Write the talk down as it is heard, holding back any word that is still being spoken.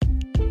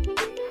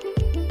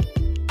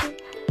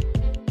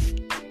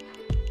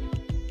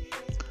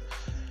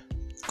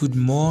Good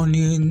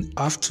morning,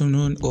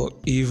 afternoon, or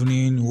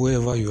evening,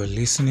 wherever you are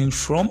listening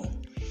from.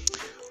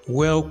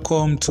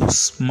 Welcome to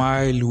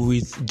Smile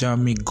with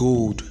Jamie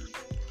Gold.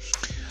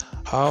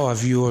 How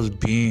have you all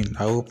been?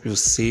 I hope you're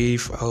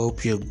safe. I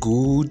hope you're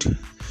good.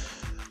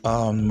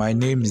 My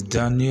name is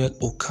Daniel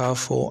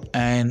Okafor,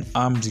 and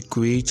I'm the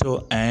creator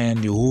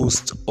and the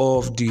host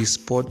of this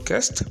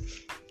podcast.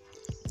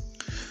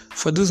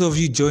 For those of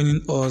you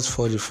joining us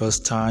for the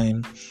first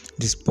time,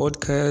 this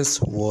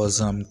podcast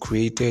was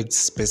created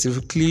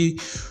specifically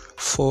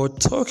for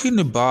talking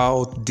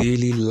about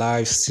daily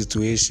life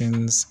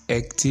situations,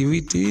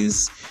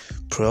 activities,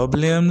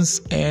 problems,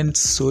 and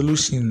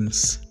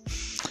solutions.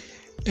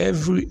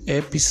 Every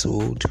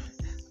episode,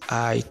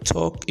 I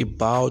talk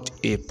about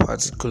a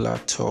particular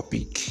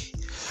topic.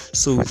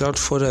 So without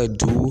further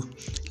ado,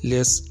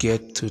 let's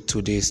get to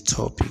today's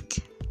topic.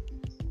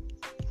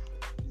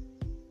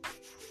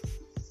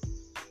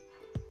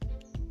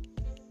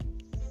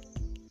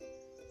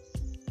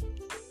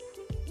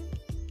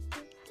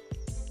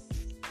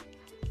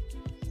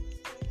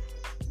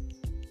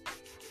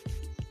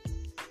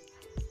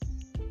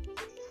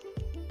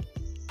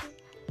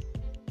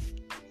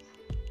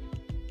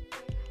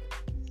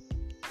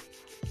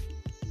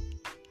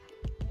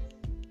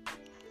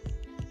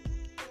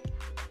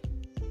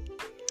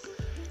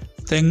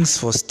 Thanks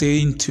for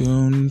staying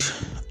tuned.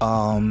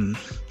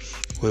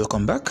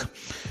 Welcome back.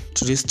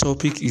 Today's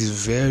topic is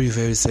very,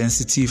 very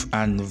sensitive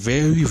and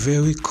very,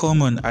 very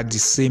common at the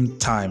same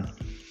time.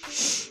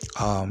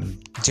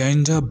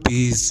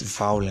 Gender-based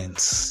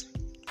violence.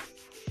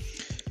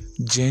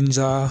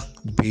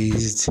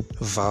 Gender-based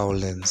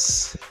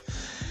violence.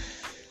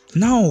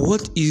 Now,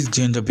 what is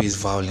gender-based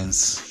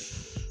violence?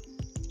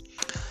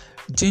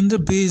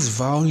 Gender-based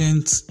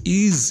violence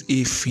is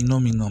a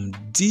phenomenon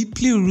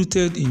deeply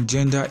rooted in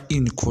gender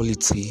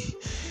inequality,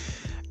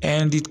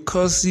 and it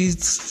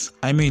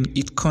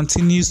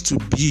continues to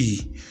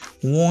be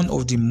one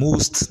of the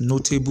most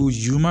notable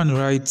human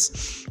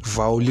rights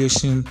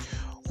violations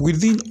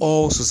within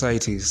all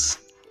societies.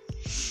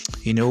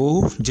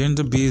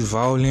 Gender-based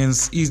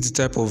violence is the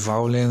type of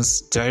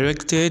violence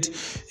directed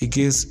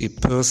against a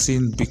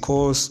person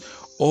because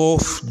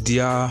of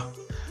their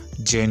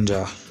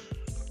gender.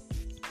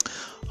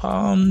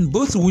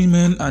 Both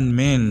women and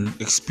men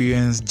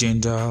experience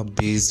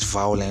gender-based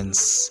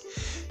violence,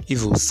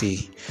 if we'll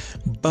say,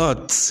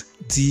 but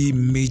the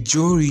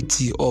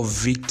majority of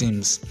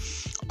victims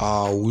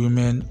are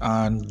women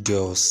and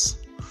girls.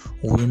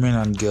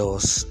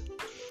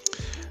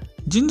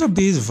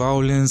 Gender-based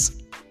violence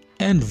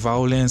and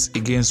violence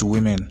against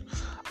women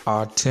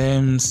are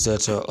terms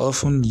that are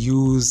often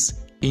used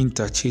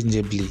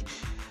interchangeably,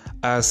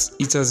 as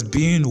it has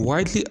been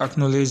widely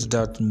acknowledged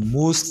that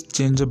most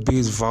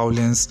gender-based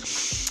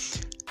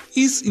violence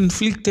is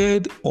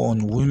inflicted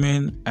on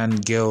women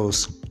and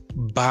girls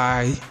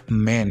by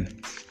men.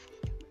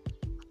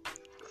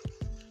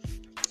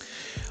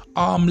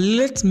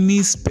 Let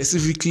me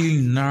specifically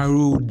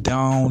narrow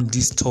down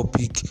this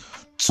topic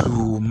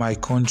to my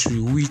country,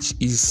 which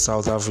is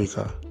South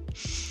Africa.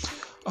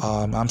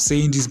 I'm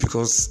saying this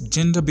because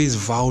gender-based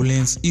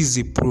violence is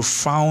a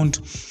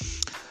profound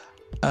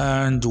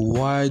and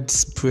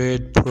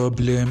widespread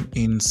problem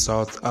in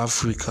South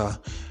Africa,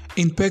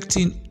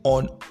 impacting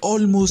on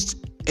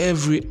almost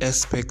every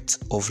aspect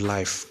of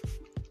life.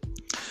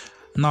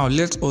 Now,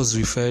 let us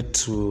refer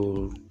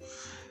to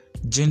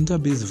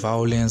gender-based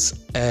violence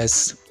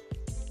as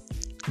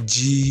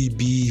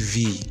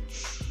GBV.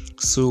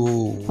 So,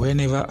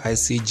 whenever I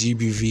say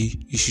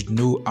GBV, you should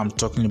know I'm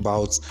talking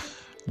about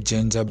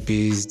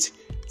gender-based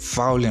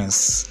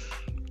violence.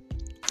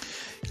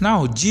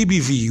 Now,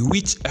 GBV,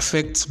 which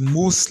affects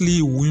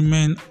mostly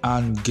women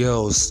and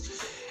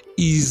girls,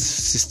 is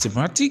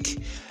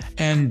systematic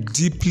and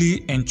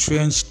deeply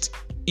entrenched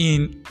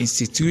in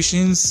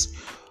institutions,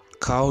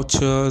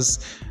 cultures,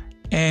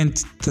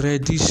 and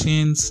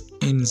traditions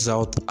in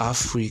South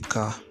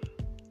Africa.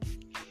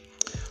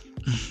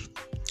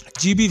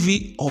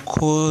 GBV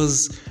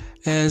occurs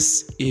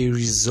as a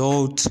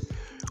result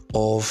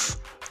of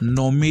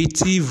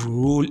normative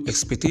role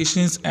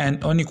expectations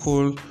and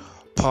unequal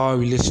power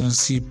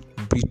relationship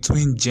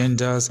between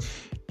genders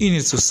in a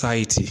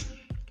society.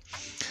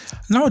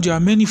 Now, there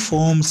are many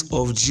forms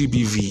of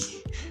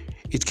GBV.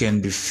 It can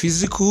be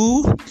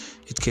physical,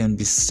 it can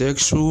be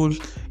sexual,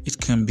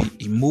 it can be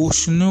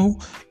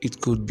emotional,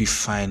 it could be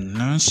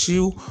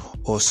financial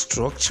or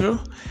structural,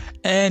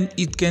 and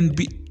it can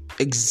be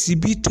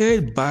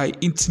exhibited by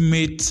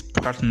intimate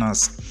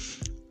partners,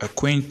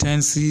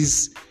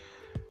 acquaintances,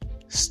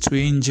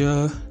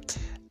 strangers,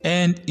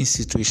 and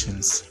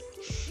institutions.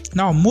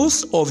 Now,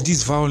 most of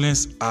these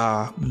violence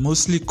are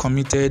mostly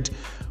committed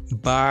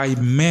by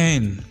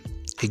men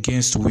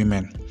against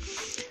women.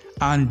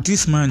 And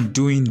this man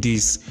doing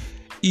this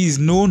is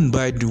known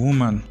by the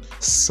woman,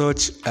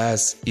 such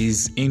as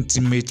his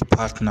intimate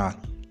partner.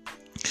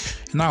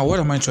 Now, what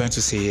am I trying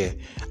to say here?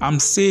 I'm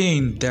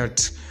saying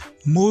that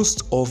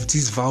most of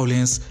this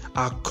violence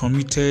are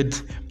committed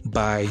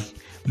by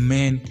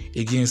men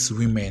against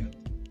women.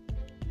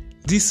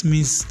 This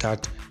means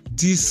that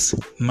this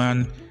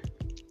man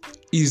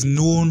is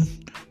known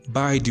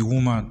by the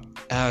woman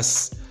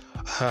as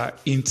her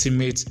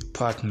intimate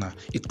partner.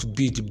 It could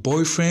be the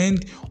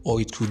boyfriend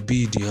or it could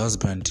be the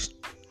husband.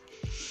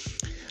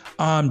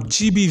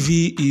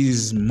 GBV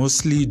is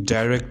mostly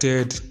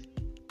directed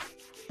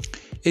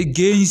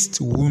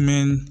against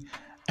women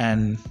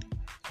and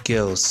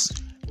girls.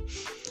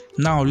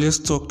 Now let's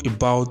talk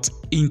about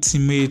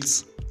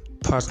intimate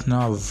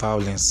partner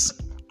violence.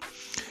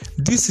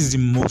 This is the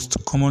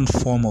most common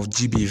form of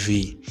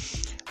GBV,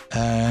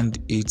 and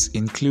it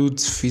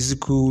includes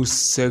physical,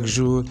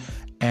 sexual,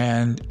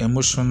 and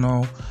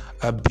emotional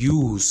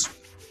abuse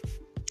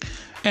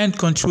and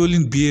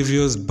controlling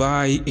behaviors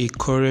by a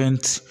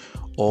current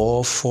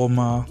or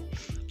former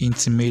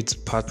intimate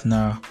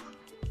partner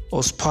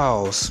or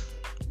spouse.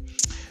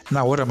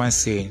 Now, what am I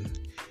saying?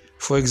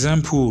 For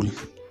example,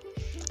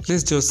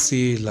 let's just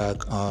say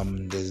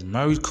there's a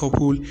married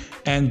couple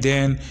and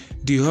then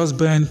the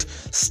husband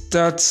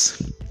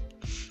starts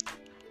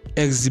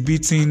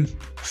exhibiting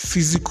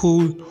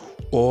physical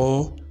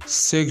or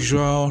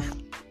sexual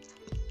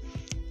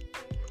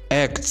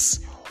acts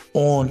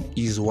on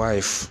his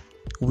wife.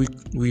 We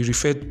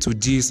refer to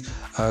this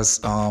as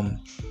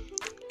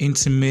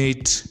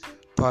intimate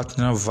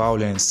partner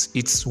violence.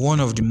 It's one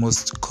of the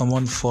most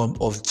common form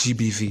of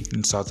GBV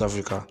in South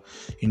Africa.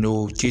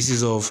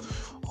 Cases of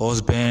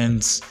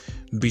husbands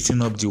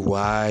beating up the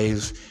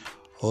wife,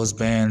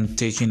 husband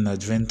taking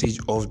advantage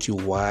of the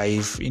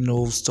wife,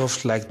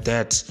 stuff like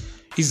that.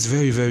 It's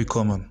very, very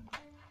common.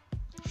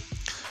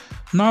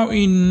 Now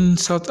in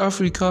South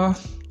Africa,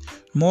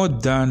 more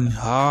than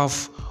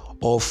half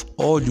of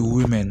all the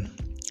women,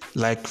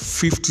 like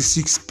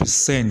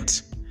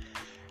 56%,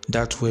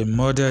 that were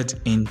murdered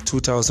in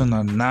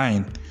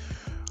 2009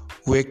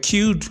 were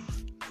killed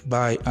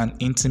by an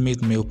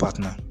intimate male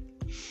partner.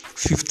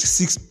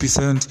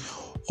 56%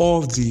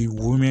 of the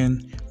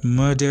women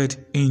murdered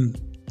in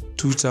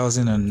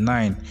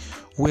 2009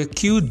 were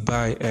killed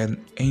by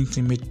an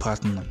intimate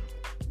partner.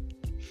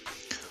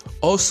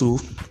 Also,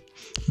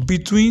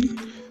 between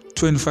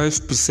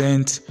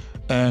 25%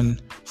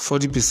 and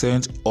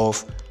 40%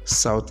 of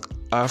South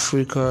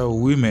Africa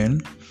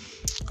women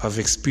have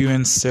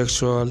experienced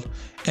sexual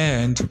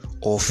and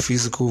or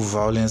physical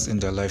violence in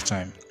their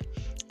lifetime.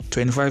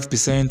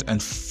 25%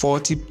 and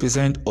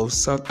 40% of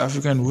South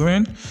African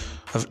women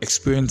have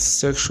experienced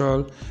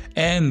sexual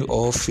and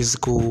or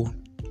physical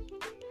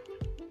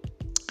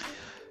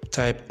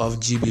type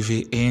of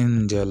GBV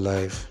in their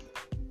life.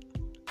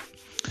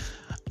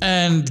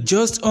 And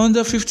just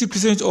under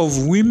 50%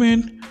 of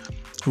women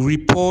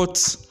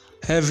report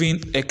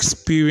having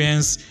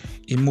experienced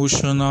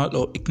emotional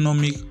or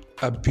economic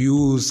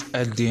abuse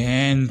at the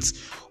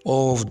hands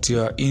of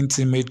their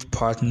intimate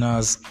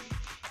partners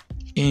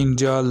in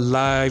their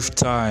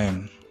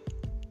lifetime.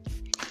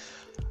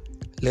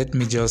 Let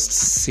me just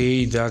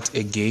say that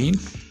again.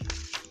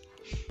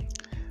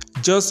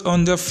 Just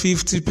under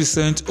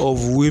 50%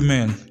 of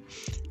women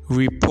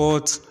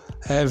report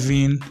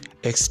having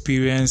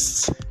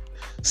experienced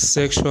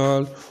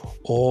sexual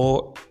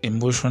or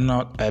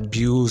emotional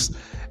abuse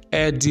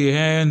at the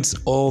hands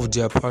of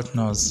their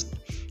partners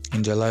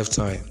in their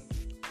lifetime.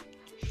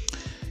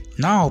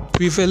 Now,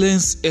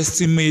 prevalence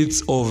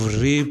estimates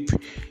of rape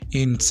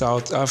in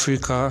South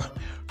Africa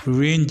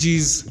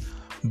ranges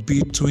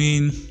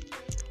between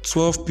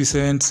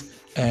 12%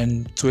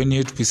 and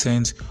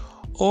 28%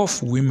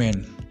 of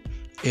women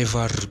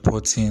ever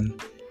reporting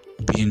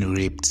being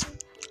raped.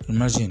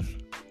 Imagine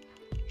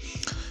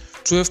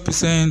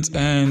 12%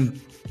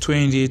 and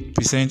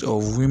 28%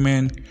 of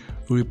women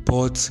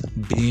report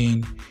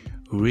being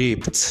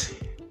raped.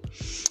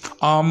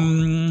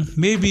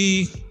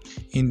 Maybe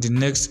in the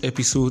next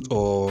episode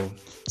or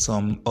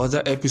some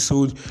other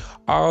episode,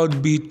 I'll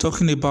be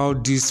talking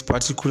about this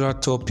particular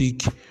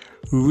topic,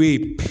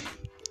 rape,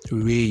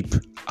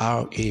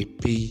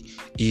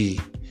 R-A-P-E,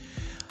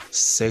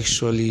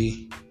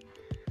 sexually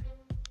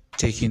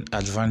taking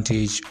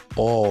advantage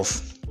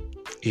of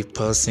a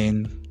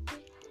person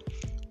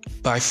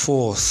by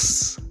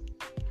force.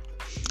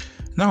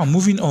 Now,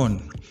 moving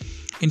on.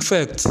 In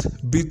fact,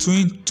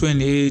 between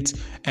 28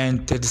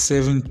 and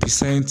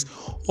 37%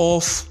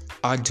 of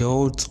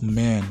adult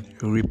men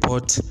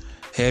report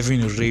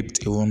having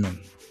raped a woman.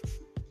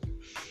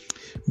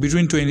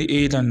 Between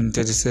 28 and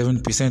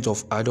 37%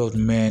 of adult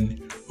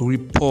men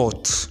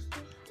report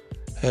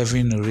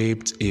having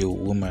raped a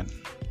woman.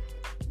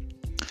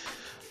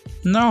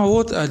 Now,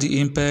 what are the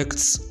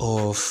impacts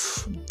of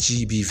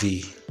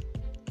GBV?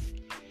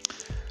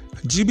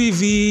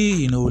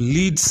 GBV,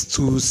 leads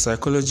to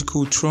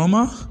psychological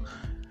trauma,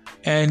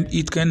 and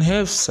it can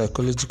have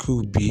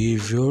psychological,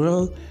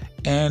 behavioral,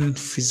 and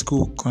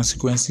physical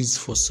consequences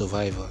for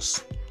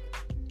survivors.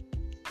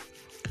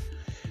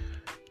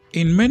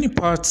 In many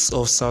parts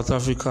of South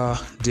Africa,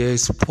 there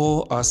is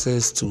poor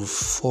access to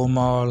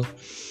formal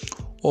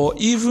or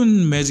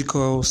even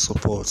medical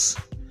support.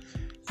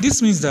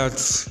 This means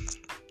that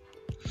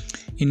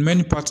in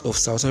many parts of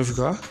South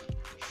Africa,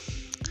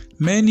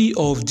 many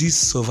of these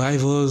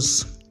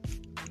survivors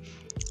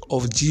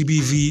of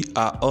GBV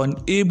are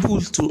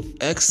unable to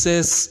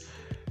access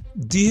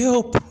the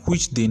help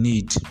which they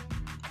need,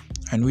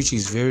 and which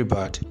is very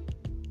bad.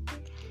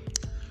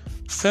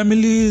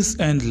 Families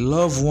and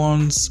loved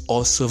ones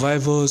or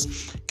survivors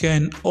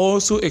can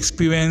also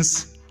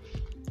experience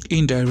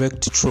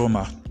indirect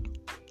trauma,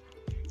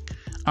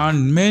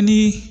 and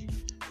many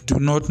do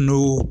not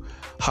know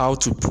how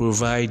to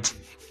provide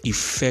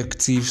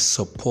effective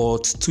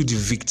support to the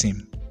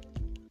victim.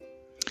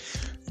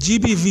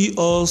 GBV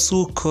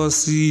also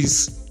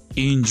causes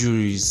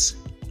injuries.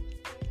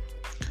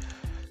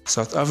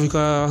 South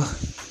Africa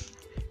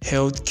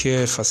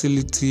healthcare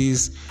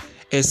facilities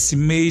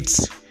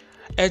estimate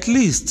at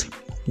least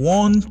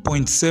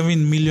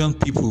 1.7 million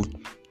people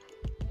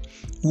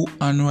who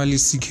annually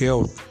seek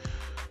health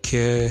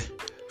care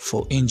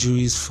for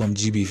injuries from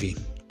GBV.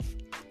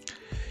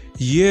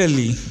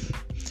 Yearly,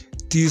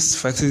 these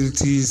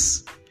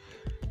facilities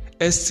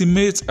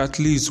estimate at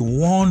least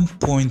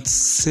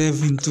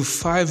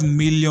 1.75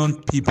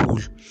 million people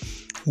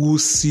who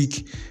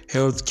seek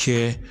health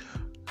care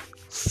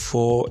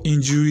for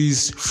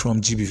injuries from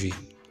GBV.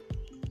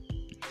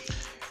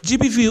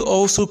 GBV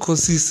also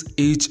causes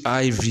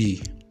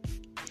HIV.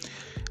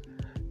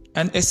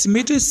 An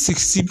estimated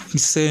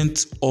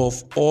 60%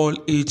 of all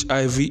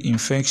HIV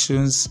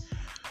infections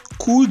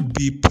could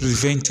be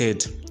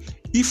prevented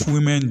if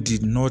women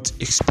did not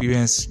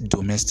experience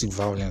domestic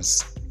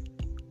violence.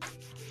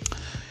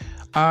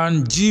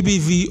 And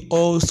GBV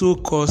also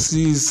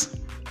causes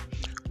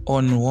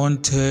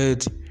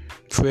unwanted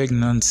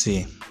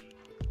pregnancy.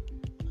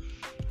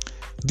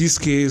 This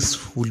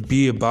case would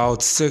be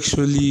about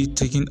sexually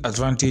taking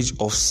advantage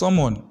of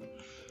someone,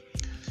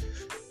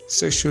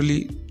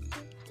 sexually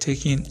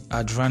taking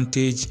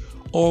advantage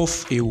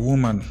of a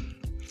woman,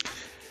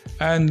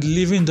 and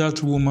leaving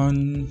that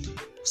woman.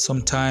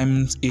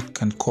 Sometimes it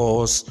can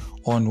cause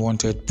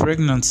unwanted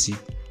pregnancy.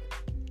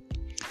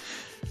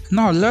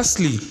 Now,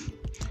 lastly,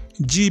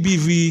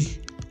 GBV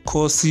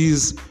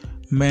causes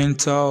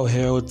mental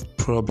health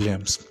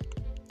problems.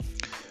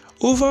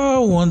 Over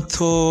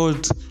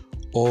 1/3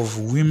 of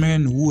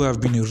women who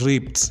have been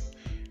raped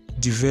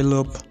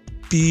develop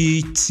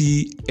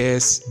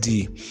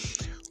PTSD,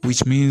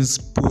 which means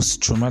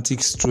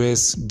post-traumatic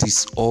stress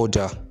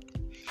disorder,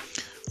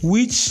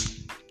 which,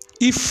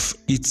 if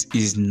it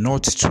is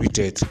not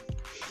treated,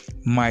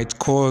 might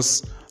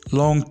cause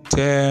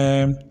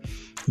long-term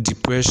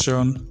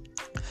depression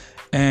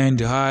and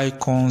high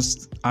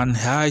chance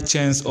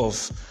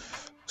of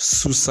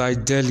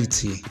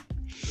suicidality.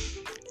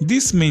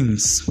 This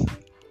means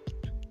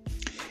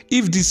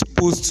if this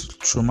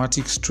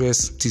post-traumatic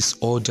stress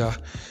disorder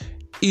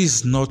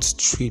is not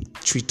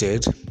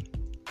treated,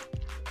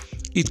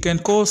 it can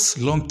cause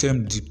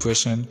long-term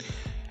depression,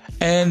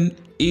 and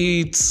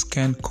it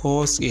can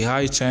cause a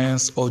high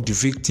chance of the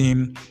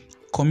victim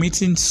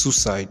committing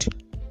suicide.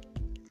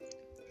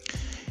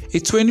 A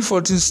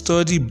 2014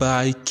 study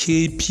by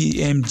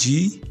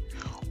KPMG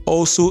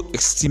also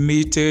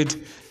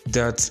estimated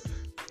that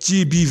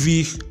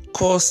GBV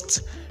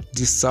cost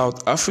the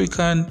South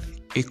African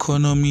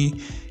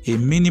economy a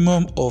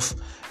minimum of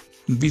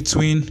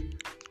between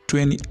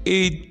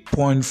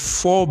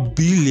 28.4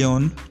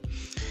 billion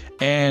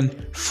and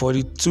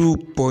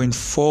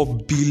 42.4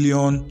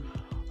 billion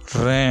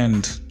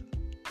rand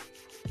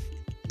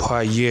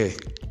per year,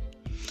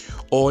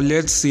 or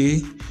let's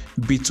say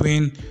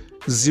between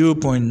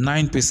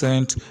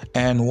 0.9%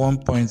 and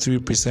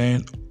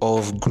 1.3%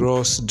 of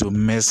gross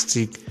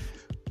domestic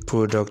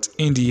product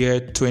in the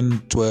year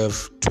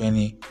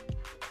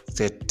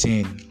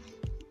 2012-2013.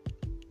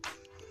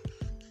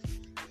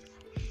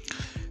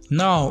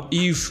 Now,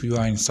 if you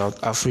are in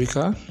South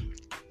Africa,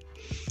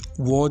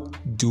 what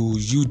do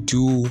you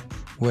do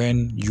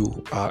when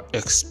you are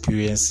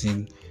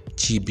experiencing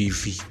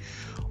GBV?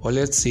 Or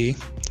let's say,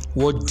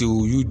 what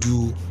do you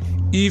do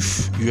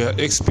if you are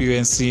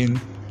experiencing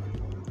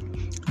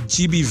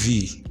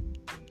GBV?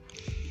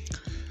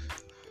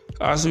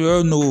 As we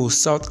all know,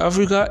 South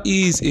Africa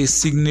is a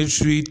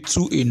signatory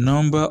to a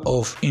number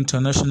of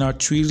international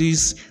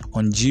treaties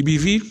on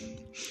GBV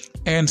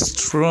and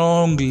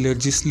strong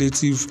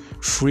legislative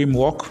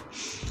framework.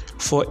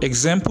 For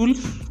example,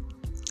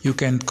 you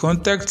can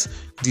contact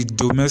the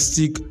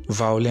Domestic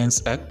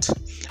Violence Act,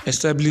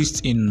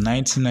 established in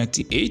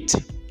 1998,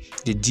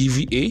 the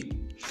DVA,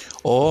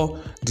 or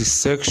the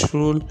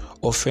Sexual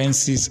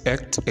Offences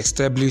Act,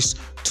 established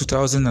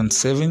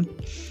 2007,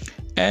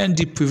 and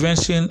the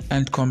Prevention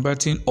and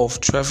Combating of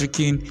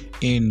Trafficking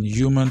in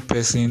Human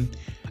Person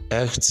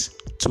Act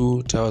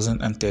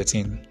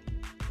 2013.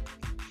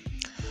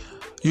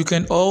 You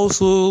can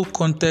also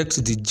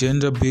contact the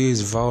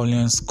Gender-Based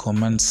Violence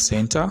Command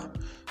Center,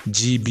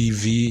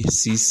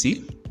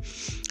 GBVCC.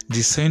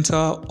 The center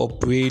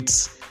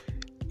operates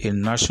a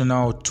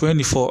national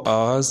 24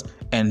 hours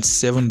and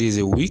 7 days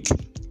a week.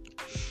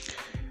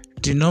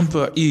 The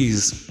number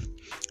is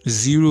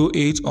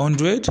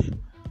 0800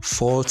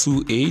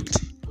 428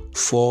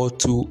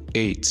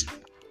 428.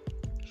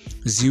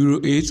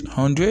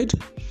 0800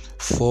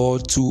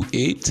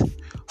 428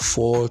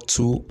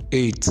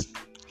 428.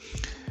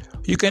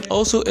 You can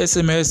also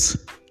SMS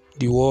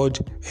the word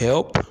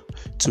help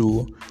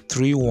to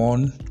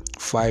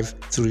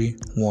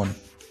 31531.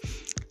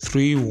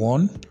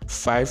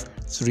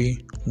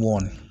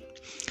 31531.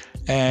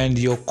 And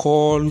your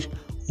call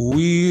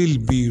will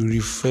be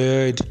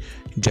referred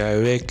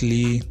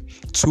directly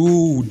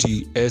to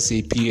the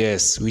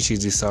SAPS, which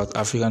is the South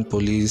African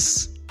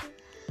Police,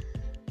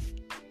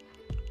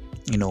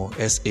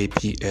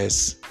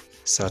 SAPS,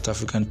 South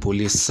African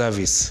Police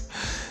Service.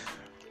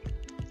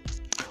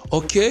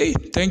 Okay,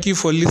 thank you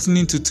for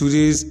listening to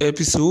today's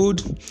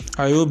episode.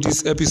 I hope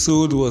this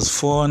episode was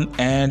fun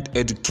and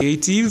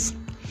educative.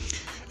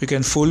 You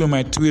can follow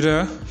my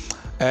Twitter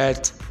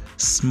at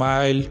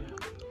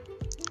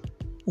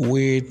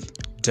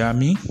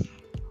SmileWithDami,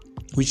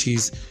 which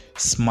is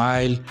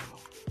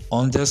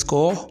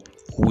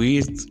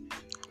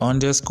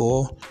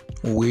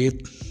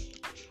smile_with_with.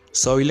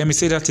 Sorry, let me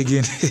say that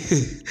again.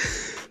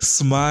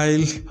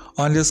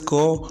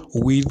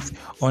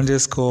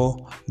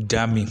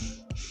 smile_with_dami.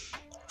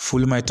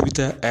 Follow my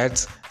Twitter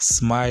at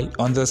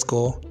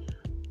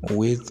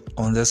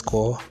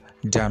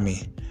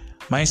smile_with_dami.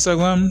 My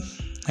Instagram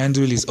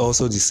handle is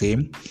also the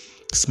same,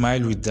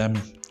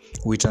 smilewithdami,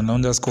 with an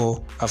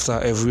underscore after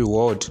every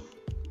word.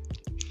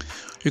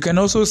 You can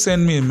also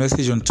send me a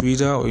message on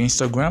Twitter or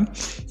Instagram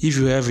if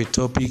you have a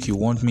topic you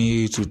want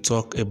me to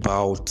talk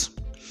about.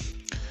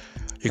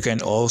 You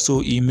can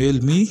also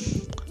email me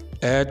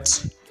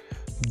at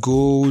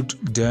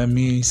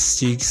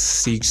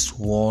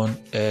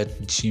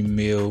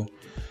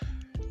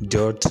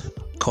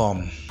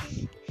golddami661@gmail.com.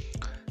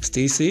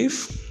 Stay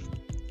safe,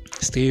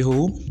 stay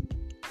home,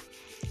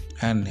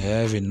 and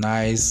have a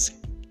nice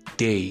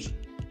day.